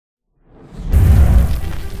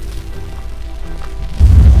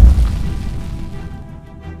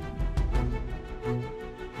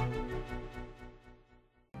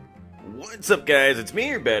What's up, guys? It's me,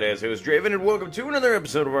 your badass host, Draven, and welcome to another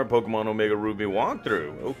episode of our Pokemon Omega Ruby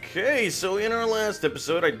walkthrough. Okay, so in our last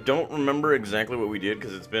episode, I don't remember exactly what we did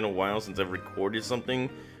because it's been a while since I've recorded something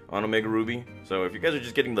on Omega Ruby. So if you guys are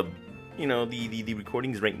just getting the, the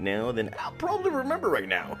recordings right now, then I'll probably remember right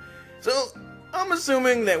now. So I'm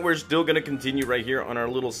assuming that we're still going to continue right here on our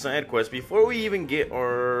little side quest before we even get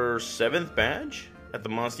our 7th badge at the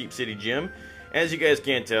Moss Deep City Gym. As you guys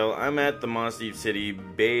can't tell, I'm at the Moss Deep City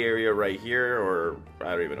Bay Area right here, or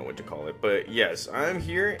I don't even know what to call it. But yes, I'm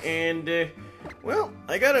here, and, well,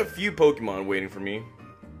 I got a few Pokemon waiting for me.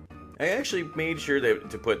 I actually made sure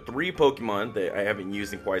to put 3 Pokemon that I haven't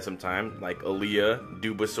used in quite some time, like Aaliyah,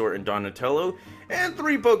 Dubasaur, and Donatello, and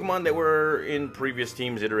 3 Pokemon that were in previous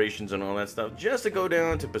teams, iterations, and all that stuff, just to go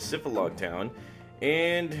down to Pacific Town.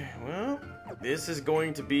 And, well, this is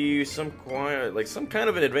going to be some kind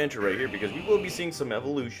of an adventure right here, because we will be seeing some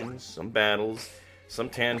evolutions, some battles, some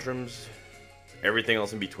tantrums, everything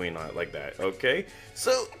else in between like that, okay?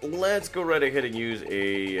 So, let's go right ahead and use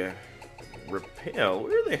a repel.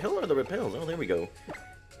 Where the hell are the repels? Oh, there we go.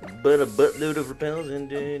 But a buttload of repels,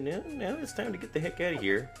 and now it's time to get the heck out of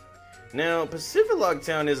here. Now, Pacific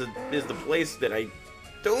Town is the place that I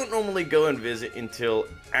don't normally go and visit until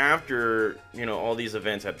after, all these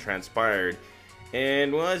events have transpired.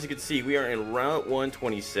 And, well, as you can see, we are in Route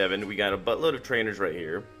 127. We got a buttload of trainers right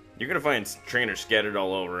here. You're going to find trainers scattered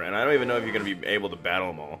all over, and I don't even know if you're going to be able to battle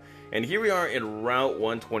them all. And here we are in Route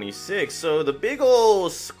 126. So the big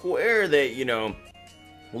old square that,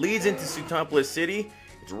 leads into Scykoh City,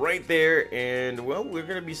 it's right there, and, well, we're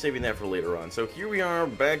going to be saving that for later on. So here we are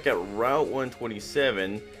back at Route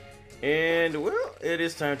 127. And, well, it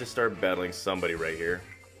is time to start battling somebody right here.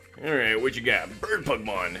 Alright, what you got? Bird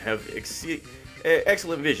Pokemon have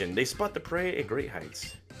excellent vision. They spot the prey at great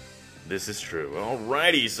heights. This is true.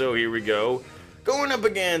 Alrighty, so here we go. Going up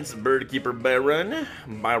against Birdkeeper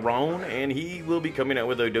Byron, and he will be coming out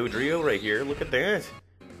with a Dodrio right here. Look at that.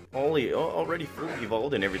 Already fully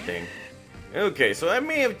evolved and everything. Okay, so I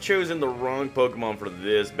may have chosen the wrong Pokemon for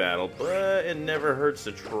this battle, but it never hurts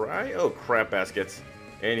to try. Oh, crap baskets.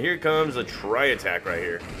 And here comes a Tri-Attack right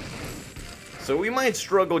here. So we might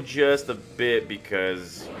struggle just a bit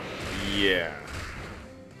because, yeah.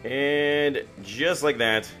 And just like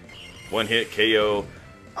that, one hit KO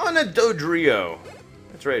on a Dodrio.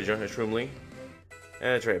 That's right, Shroomly.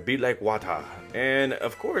 That's right, beat like water. And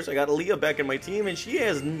of course, I got Aaliyah back in my team, and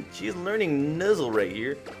she's learning Nuzzle right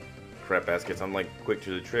here. Crap baskets, I'm like quick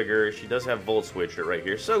to the trigger. She does have Volt Switcher right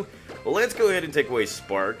here. So let's go ahead and take away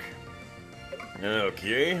Spark.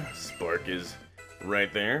 Okay, Spark is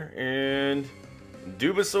right there, and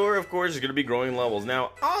Dubasaur, of course, is going to be growing levels.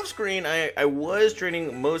 Now, off screen, I was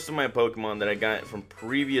training most of my Pokemon that I got from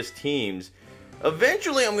previous teams.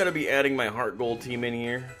 Eventually, I'm going to be adding my Heart Gold team in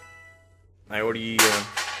here. I already,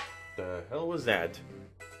 the hell was that?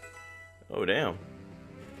 Oh, damn.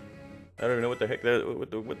 I don't even know what the heck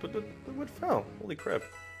what fell? Holy crap.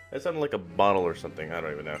 That sounded like a bottle or something. I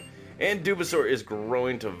don't even know. And Dubasaur is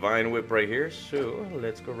growing to Vine Whip right here, so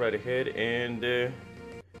let's go right ahead and,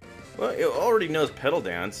 well, it already knows Petal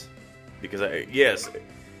Dance, because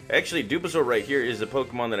actually Dubasaur right here is a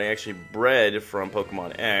Pokemon that I actually bred from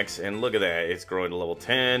Pokemon X, and look at that, it's growing to level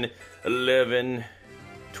 10, 11,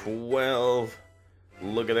 12,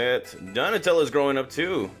 look at that. Donatello's growing up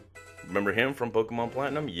too. Remember him from Pokemon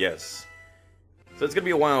Platinum? Yes. So it's going to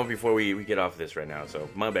be a while before we get off this right now, so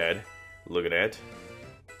my bad. Look at that.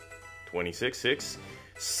 26, 6,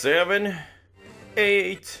 7,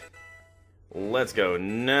 8, let's go,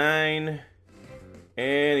 9,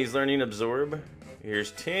 and he's learning Absorb.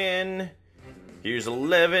 Here's 10, here's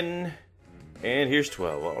 11, and here's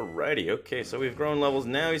 12. Alrighty, okay, so we've grown levels.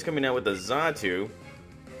 Now he's coming out with the Xatu.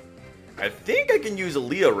 I think I can use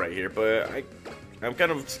Aaliyah right here, but I'm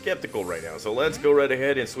kind of skeptical right now. So let's go right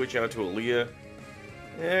ahead and switch out to Aaliyah.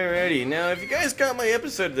 Alrighty, now if you guys caught my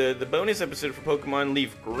episode, the bonus episode for Pokemon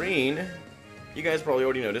Leaf Green, you guys probably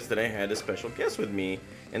already noticed that I had a special guest with me,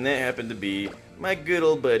 and that happened to be my good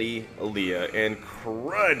old buddy Aaliyah, and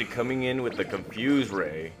Crud coming in with the Confuse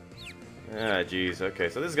Ray. Ah, jeez. Okay,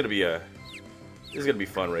 so this is gonna be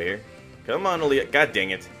fun right here. Come on, Aaliyah. God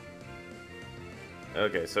dang it.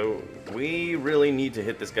 Okay, so we really need to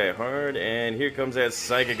hit this guy hard, and here comes that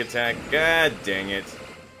Psychic Attack. God dang it.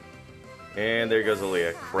 And there goes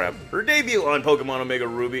Aaliyah. Crap. Her debut on Pokemon Omega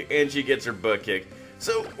Ruby, and she gets her butt kicked.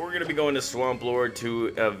 So, we're going to be going to Swamp Lord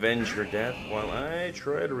to avenge her death while I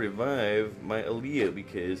try to revive my Aaliyah,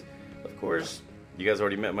 because, of course, you guys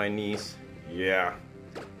already met my niece. Yeah.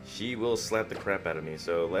 She will slap the crap out of me.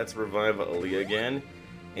 So, let's revive Aaliyah again.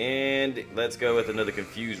 And let's go with another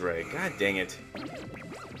Confuse Ray. God dang it.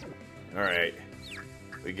 Alright.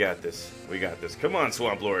 We got this. We got this. Come on,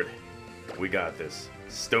 Swamp Lord. We got this.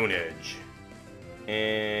 Stone Edge.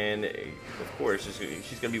 And, of course,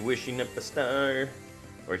 she's going to be wishing up a star.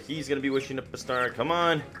 Or he's going to be wishing up a star. Come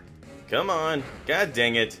on. Come on. God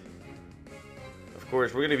dang it. Of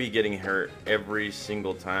course, we're going to be getting hurt every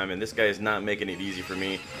single time. And this guy is not making it easy for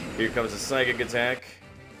me. Here comes a Psychic Attack.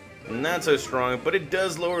 Not so strong, but it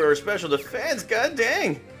does lower our special defense. God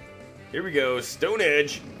dang. Here we go. Stone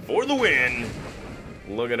Edge for the win.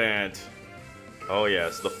 Look at that. Oh,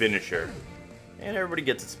 yes, the finisher. And everybody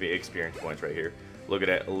gets its experience points right here. Look at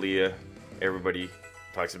that, Aaliyah. Everybody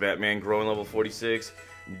talks about Batman growing level 46.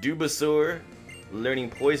 Dubasaur learning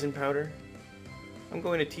Poison Powder. I'm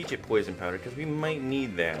going to teach it Poison Powder because we might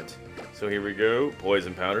need that. So here we go.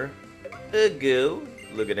 Poison Powder. Go.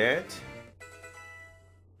 Look at that.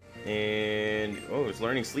 And, oh, it's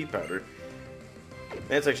learning Sleep Powder.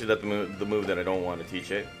 That's actually the move that I don't want to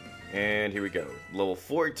teach it. And here we go. Level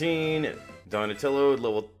 14, Donatello.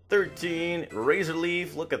 Level 13, Razor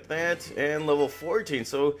Leaf. Look at that. And level 14.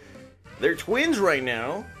 So they're twins right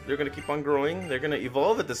now. They're going to keep on growing. They're going to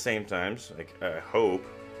evolve at the same time, I hope.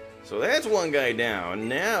 So that's one guy down.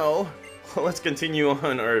 Now, let's continue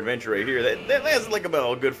on our adventure right here. That lasts like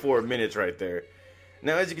about a good 4 minutes right there.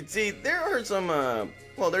 Now, as you can see, there are some,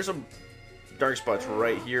 well, there's some dark spots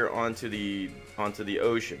right here onto the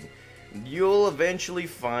ocean. You'll eventually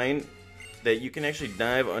find that you can actually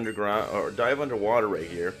dive underground or dive underwater right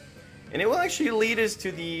here, and it will actually lead us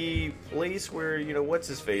to the place where, you know, what's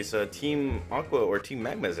his face, Team Aqua or Team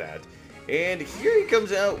Magma's at. And here he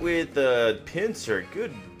comes out with Pinsir.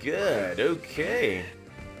 Good. Okay.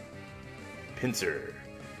 Pinsir,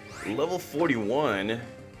 level 41.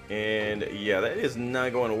 And yeah, that is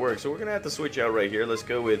not going to work. So we're going to have to switch out right here. Let's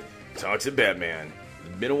go with Toxic Batman.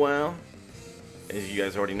 It's been a while. As you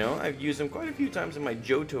guys already know, I've used him quite a few times in my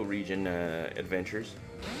Johto region adventures.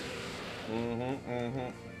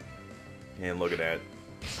 And look at that.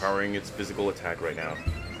 Powering its physical attack right now.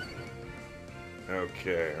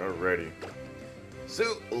 Okay, alrighty.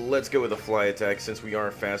 So let's go with a fly attack since we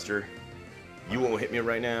are faster. You won't hit me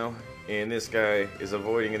right now. And this guy is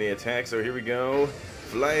avoiding the attack, so here we go.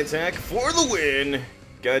 Fly attack for the win!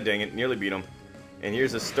 God dang it, nearly beat him. And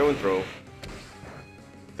here's a stone throw. What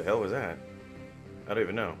the hell was that? I don't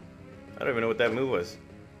even know. I don't even know what that move was.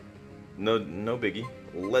 No biggie.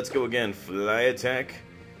 Let's go again. Fly attack.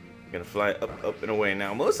 I'm gonna fly up, and away.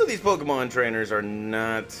 Now, most of these Pokemon trainers are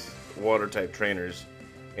not water-type trainers.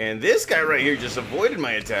 And this guy right here just avoided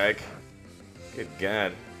my attack. Good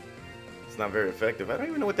God. It's not very effective. I don't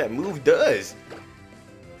even know what that move does.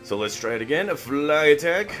 So let's try it again. A fly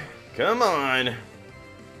attack. Come on.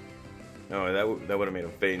 Oh, that would have made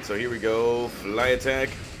him faint. So here we go. Fly attack.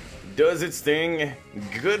 Does its thing.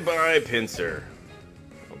 Goodbye, Pinsir.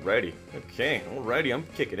 Alrighty. Okay. Alrighty. I'm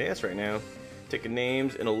kicking ass right now. Taking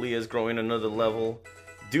names. And Aaliyah's growing another level.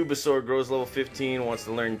 Dubasaur grows level 15. Wants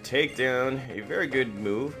to learn Takedown. A very good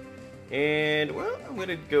move. And, well, I'm going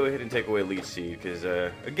to go ahead and take away Leech Seed. Because,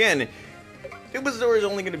 again, Dubasaur is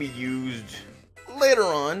only going to be used later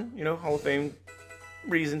on, you know, Hall of Fame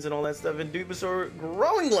reasons and all that stuff. And Dubasaur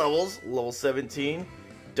growing levels, level 17.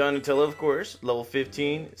 Donatello, of course, level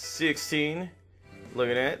 15, 16. Look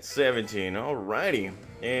at that, 17. Alrighty.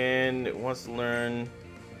 And wants to learn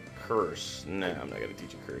Curse. Nah, I'm not going to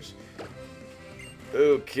teach a Curse.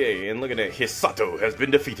 Okay, and look at that. Hisato has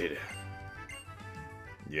been defeated.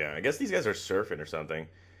 Yeah, I guess these guys are surfing or something.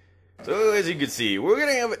 So, as you can see, we're going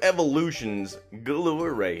to have evolutions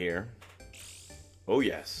galore right here. Oh,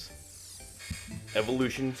 yes.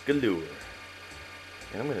 Evolutions galore.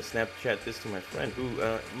 And I'm going to Snapchat this to my friend who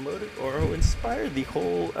who inspired the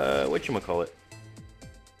whole, whatchamacallit.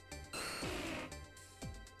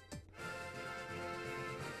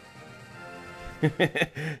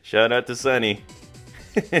 Shout out to Sunny.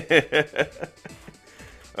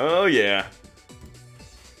 Oh, yeah.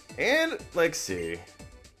 And, let's see.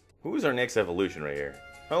 Who's our next evolution right here?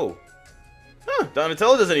 Oh. Huh,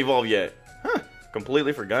 Donatello doesn't evolve yet. Huh,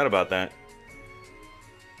 completely forgot about that.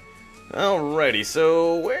 Alrighty,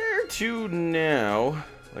 so where to now?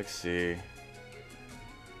 Let's see.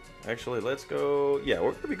 Actually, let's go... Yeah,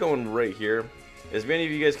 we're going to be going right here. As many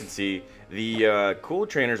of you guys can see, the cool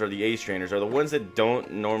trainers or the ace trainers are the ones that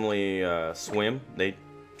don't normally swim. They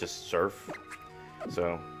just surf.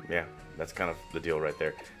 So, yeah, that's kind of the deal right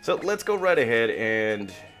there. So, let's go right ahead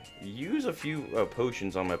and use a few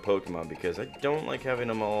potions on my Pokemon because I don't like having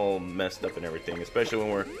them all messed up and everything, especially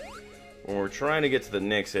when we're trying to get to the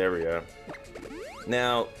next area.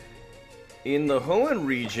 Now, in the Hoenn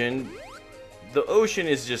region, the ocean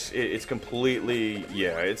is just, it's completely,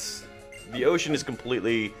 yeah, the ocean is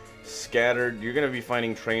completely scattered. You're gonna be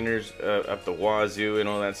finding trainers up the wazoo and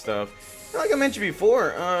all that stuff. Like I mentioned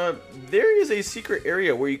before, there is a secret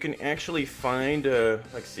area where you can actually find,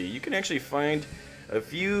 let's see, you can actually find a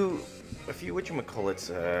few whatchamacallits,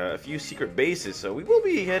 a few secret bases. So we will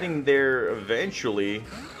be heading there eventually.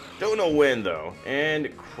 Don't know when though.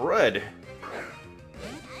 And crud.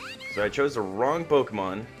 So I chose the wrong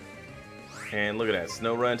Pokemon. And look at that,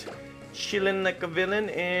 Snorunt chilling like a villain.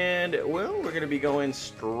 And well, we're gonna be going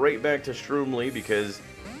straight back to Shroomly because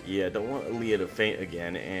yeah, don't want Aaliyah to faint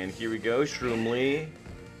again. And here we go, Shroomly.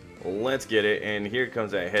 Let's get it. And here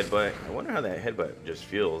comes that headbutt. I wonder how that headbutt just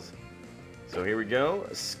feels. So here we go.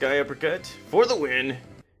 Sky Uppercut for the win.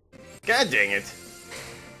 God dang it.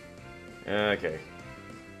 Okay.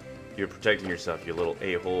 You're protecting yourself, you little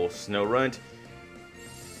a-hole Snorunt.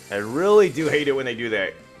 I really do hate it when they do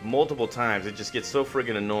that multiple times. It just gets so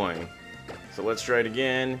friggin' annoying. So let's try it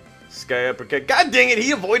again. Sky Uppercut. God dang it,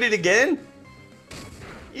 he avoided again?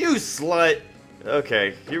 You slut.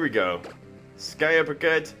 Okay, here we go. Sky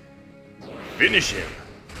Uppercut. Finish him.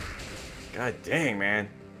 God dang, man.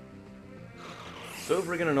 So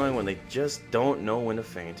friggin' annoying when they just don't know when to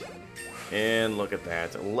faint. And look at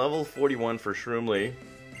that. Level 41 for Shroomly.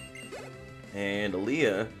 And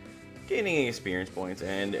Aaliyah gaining experience points.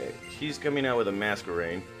 And she's coming out with a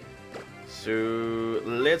Masquerain. So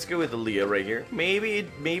let's go with Aaliyah right here. Maybe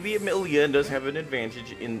Aaliyah does have an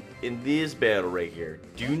advantage in this battle right here.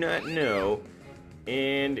 Do not know.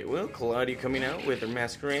 And well, Claudia coming out with her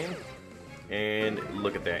Masquerain. And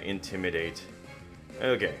look at that, Intimidate.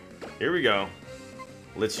 Okay, here we go.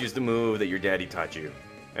 Let's use the move that your daddy taught you.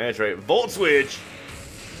 That's right, Volt Switch!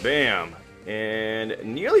 Bam! And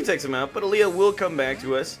nearly takes him out, but Aaliyah will come back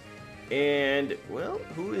to us. And, well,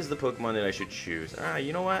 who is the Pokemon that I should choose?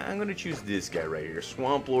 You know what? I'm going to choose this guy right here.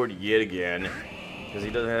 Swamplord yet again. Because he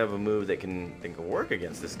doesn't have a move that can work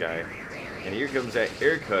against this guy. And here comes that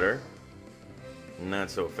Air Cutter.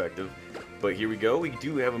 Not so effective. But here we go. We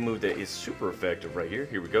do have a move that is super effective right here.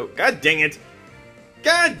 Here we go. God dang it!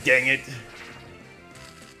 God dang it!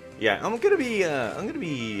 Yeah, I'm probably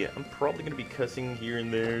gonna be cussing here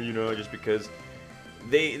and there, you know, just because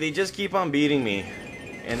they just keep on beating me,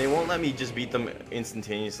 and they won't let me just beat them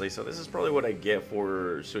instantaneously. So this is probably what I get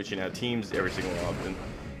for switching out teams every single often.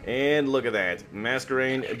 And look at that,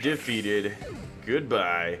 Masquerain defeated.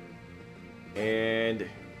 Goodbye. And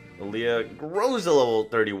Aaliyah grows to level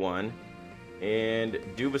 31, and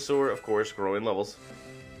Dubasaur, of course, growing levels,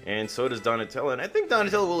 and so does Donatello. And I think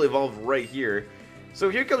Donatello will evolve right here. So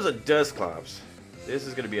here comes a Dusclops. This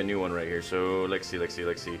is going to be a new one right here. So let's see. We're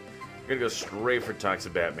going to go straight for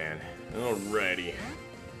Toxic Batman. Alrighty.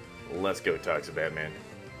 Let's go, Toxic Batman.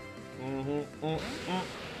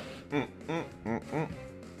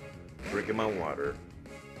 Drinking my water.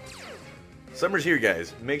 Summer's here,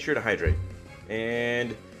 guys. Make sure to hydrate.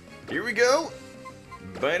 And here we go.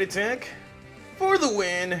 Bite Attack for the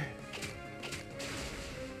win.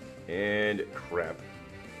 And crap.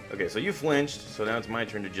 Okay, so you flinched, so now it's my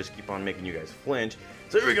turn to just keep on making you guys flinch.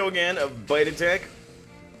 So here we go again, a Bite Attack.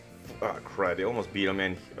 Oh, crud, they almost beat him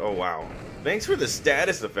in. Oh, wow. Thanks for the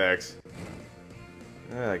status effects.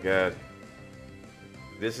 Oh, God.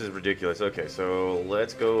 This is ridiculous. Okay, so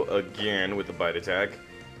let's go again with the Bite Attack.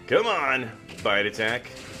 Come on, Bite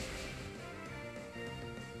Attack.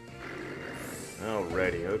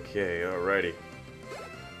 Alrighty, okay, alrighty.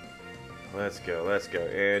 Let's go.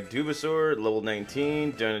 And Dubasaur, level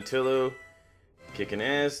 19. Donatello, kicking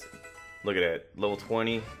ass. Look at that, level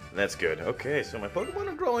 20. That's good. Okay, so my Pokemon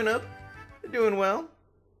are growing up. They're doing well.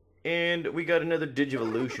 And we got another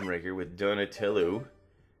Digivolution right here with Donatello.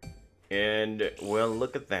 And, well,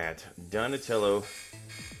 look at that. Donatello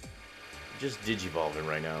just Digivolving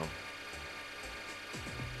right now.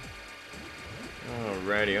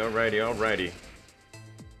 Alrighty.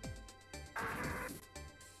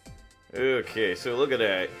 Okay, so look at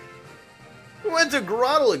that. We went to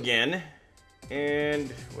Grottle again.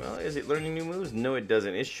 And, well, is it learning new moves? No, it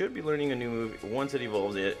doesn't. It should be learning a new move once it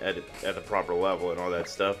evolves it at the proper level and all that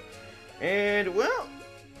stuff. And, well,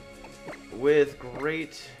 with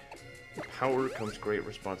great power comes great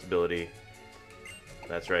responsibility.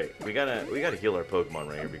 That's right. We gotta heal our Pokemon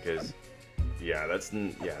right here because, yeah, that's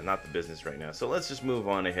not the business right now. So let's just move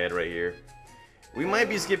on ahead right here. We might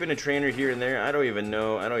be skipping a trainer here and there. I don't even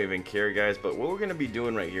know. I don't even care, guys. But what we're going to be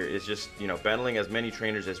doing right here is just, you know, battling as many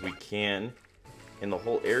trainers as we can in the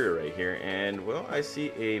whole area right here. And, well, I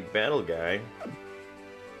see a battle guy.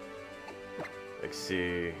 Let's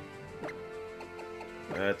see.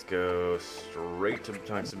 Let's go straight to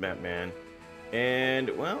Toxic Batman. And,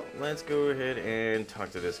 well, let's go ahead and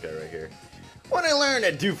talk to this guy right here. What I learned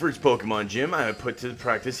at Dewford's Pokemon Gym, I put to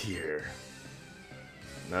practice here.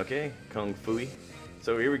 Okay, Kung Fui.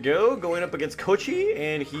 So here we go, going up against Kochi,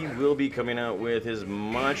 and he will be coming out with his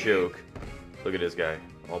Machoke. Look at this guy,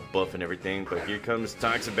 all buff and everything, but here comes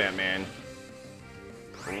Toxic Batman.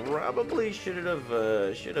 Probably should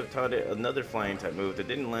have taught it another flying type move that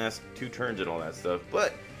didn't last 2 turns and all that stuff,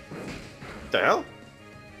 but what the hell?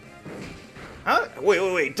 How?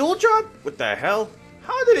 Wait, Dual Chop? What the hell?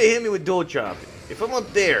 How did it hit me with Dual Chop? If I'm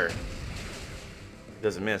up there, it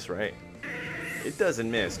doesn't miss, right? It doesn't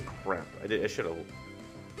miss. Crap. I should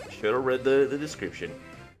have read the description.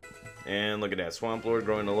 And look at that. Swamplord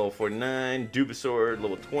growing to level 49. Dubasaur,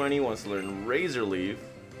 level 20, wants to learn Razor Leaf.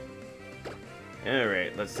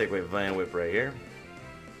 Alright, let's take away Vine Whip right here.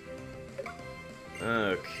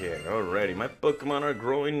 Okay, alrighty. My Pokemon are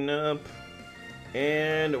growing up.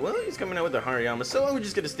 And, well, he's coming out with the Hariyama, so I'm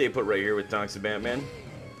just going to stay put right here with Toxic Batman.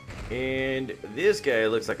 And this guy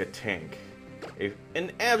looks like a tank.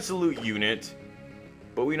 An absolute unit.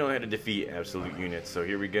 But we know how to defeat absolute units, so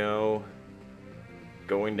here we go.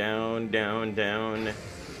 Going down, down, down.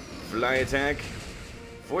 Fly attack.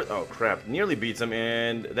 Oh crap, nearly beats him,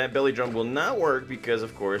 and that belly drum will not work because,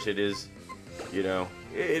 of course, it is, you know,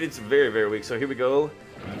 it's very, very weak. So here we go.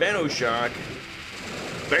 Venoshock.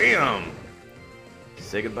 Bam!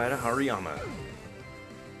 Say goodbye to Hariyama.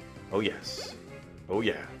 Oh yes. Oh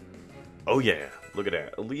yeah. Oh yeah. Look at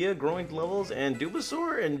that. Aaliyah growing levels, and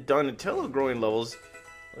Dubasaur and Donatello growing levels.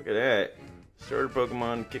 Look at that. Starter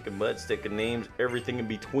Pokemon, kicking butts, taking names, everything in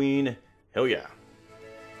between. Hell yeah.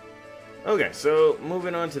 Okay, so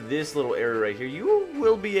moving on to this little area right here. You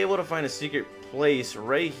will be able to find a secret place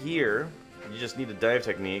right here. You just need a dive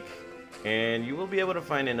technique. And you will be able to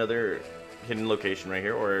find another hidden location right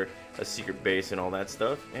here, or a secret base and all that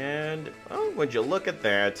stuff. And, oh, would you look at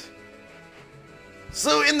that.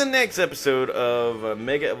 So in the next episode of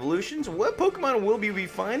Mega Evolutions, what Pokemon will we be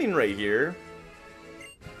finding right here?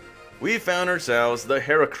 We found ourselves the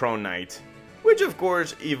Heracronite, which of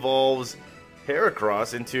course evolves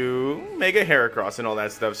Heracross into Mega Heracross and all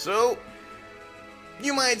that stuff. So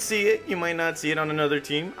you might see it, you might not see it on another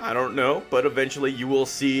team, I don't know, but eventually you will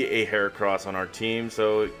see a Heracross on our team.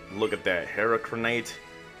 So look at that, Heracronite,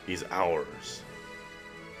 he's ours.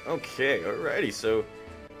 Okay, alrighty, so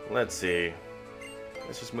let's see.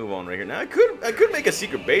 Let's just move on right here. Now I could make a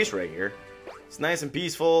secret base right here. It's nice and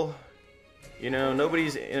peaceful. You know,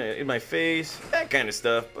 nobody's in my face, that kind of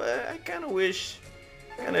stuff. But I kind of wish,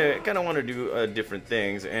 kind of want to do different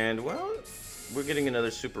things. And well, we're getting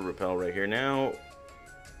another Super Repel right here. Now,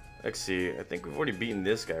 let's see. I think we've already beaten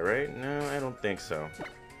this guy, right? No, I don't think so.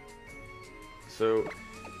 So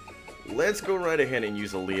let's go right ahead and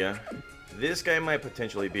use Aaliyah. This guy might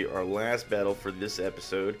potentially be our last battle for this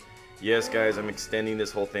episode. Yes, guys, I'm extending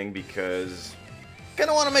this whole thing because I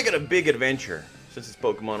kind of want to make it a big adventure. Since it's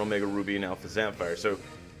Pokemon Omega Ruby and Alpha Sapphire. So,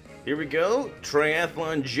 here we go.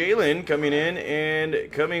 Triathlon Jalen coming in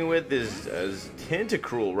and coming with his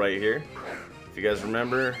Tentacruel right here. If you guys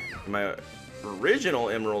remember my original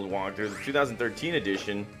Emerald walkthrough, the 2013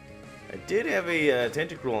 edition, I did have a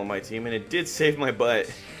Tentacruel on my team, and it did save my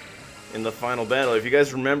butt in the final battle. If you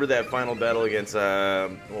guys remember that final battle against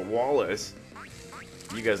Wallace,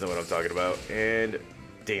 you guys know what I'm talking about. And,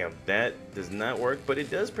 damn, that does not work, but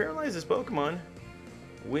it does paralyze this Pokemon,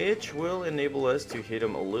 which will enable us to hit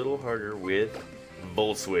him a little harder with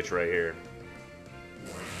Volt Switch right here.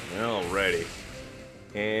 Alrighty.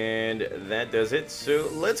 And that does it.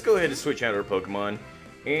 So let's go ahead and switch out our Pokemon.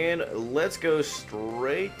 And let's go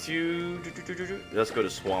straight to... Let's go to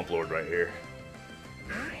Swamplord right here.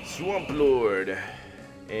 Swamplord.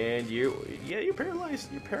 And you're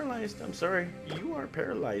paralyzed. You're paralyzed. I'm sorry. You are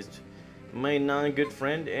paralyzed, my non-good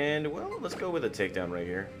friend. And, well, let's go with a takedown right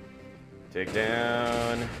here.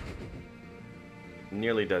 Takedown.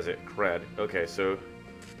 Nearly does it. Crud. Okay, so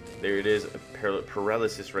there it is.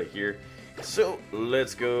 Paralysis right here. So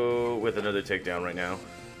let's go with another takedown right now.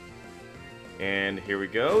 And here we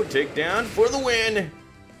go. Takedown for the win.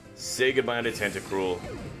 Say goodbye to Tentacruel.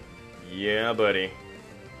 Yeah, buddy.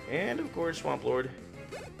 And of course, Swamplord.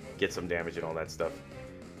 Get some damage and all that stuff.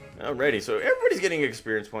 Alrighty, so everybody's getting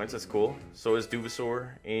experience points. That's cool. So is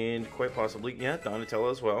Dubasaur and quite possibly, yeah, Donatello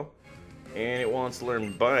as well. And it wants to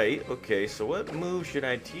learn Bite. Okay, so what move should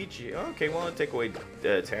I teach you? Okay, well, I'll take away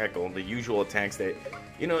Tackle, the usual attacks that,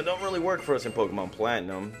 you know, don't really work for us in Pokemon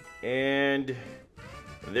Platinum. And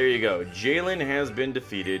there you go. Jalen has been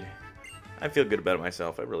defeated. I feel good about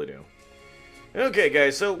myself, I really do. Okay,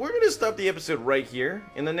 guys, so we're going to stop the episode right here.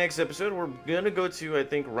 In the next episode, we're going to go to, I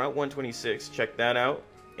think, Route 126. Check that out.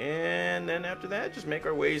 And then after that, just make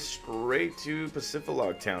our way straight to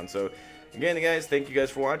Pacifilog Town. So Again, guys, thank you guys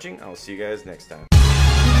for watching. I'll see you guys next time.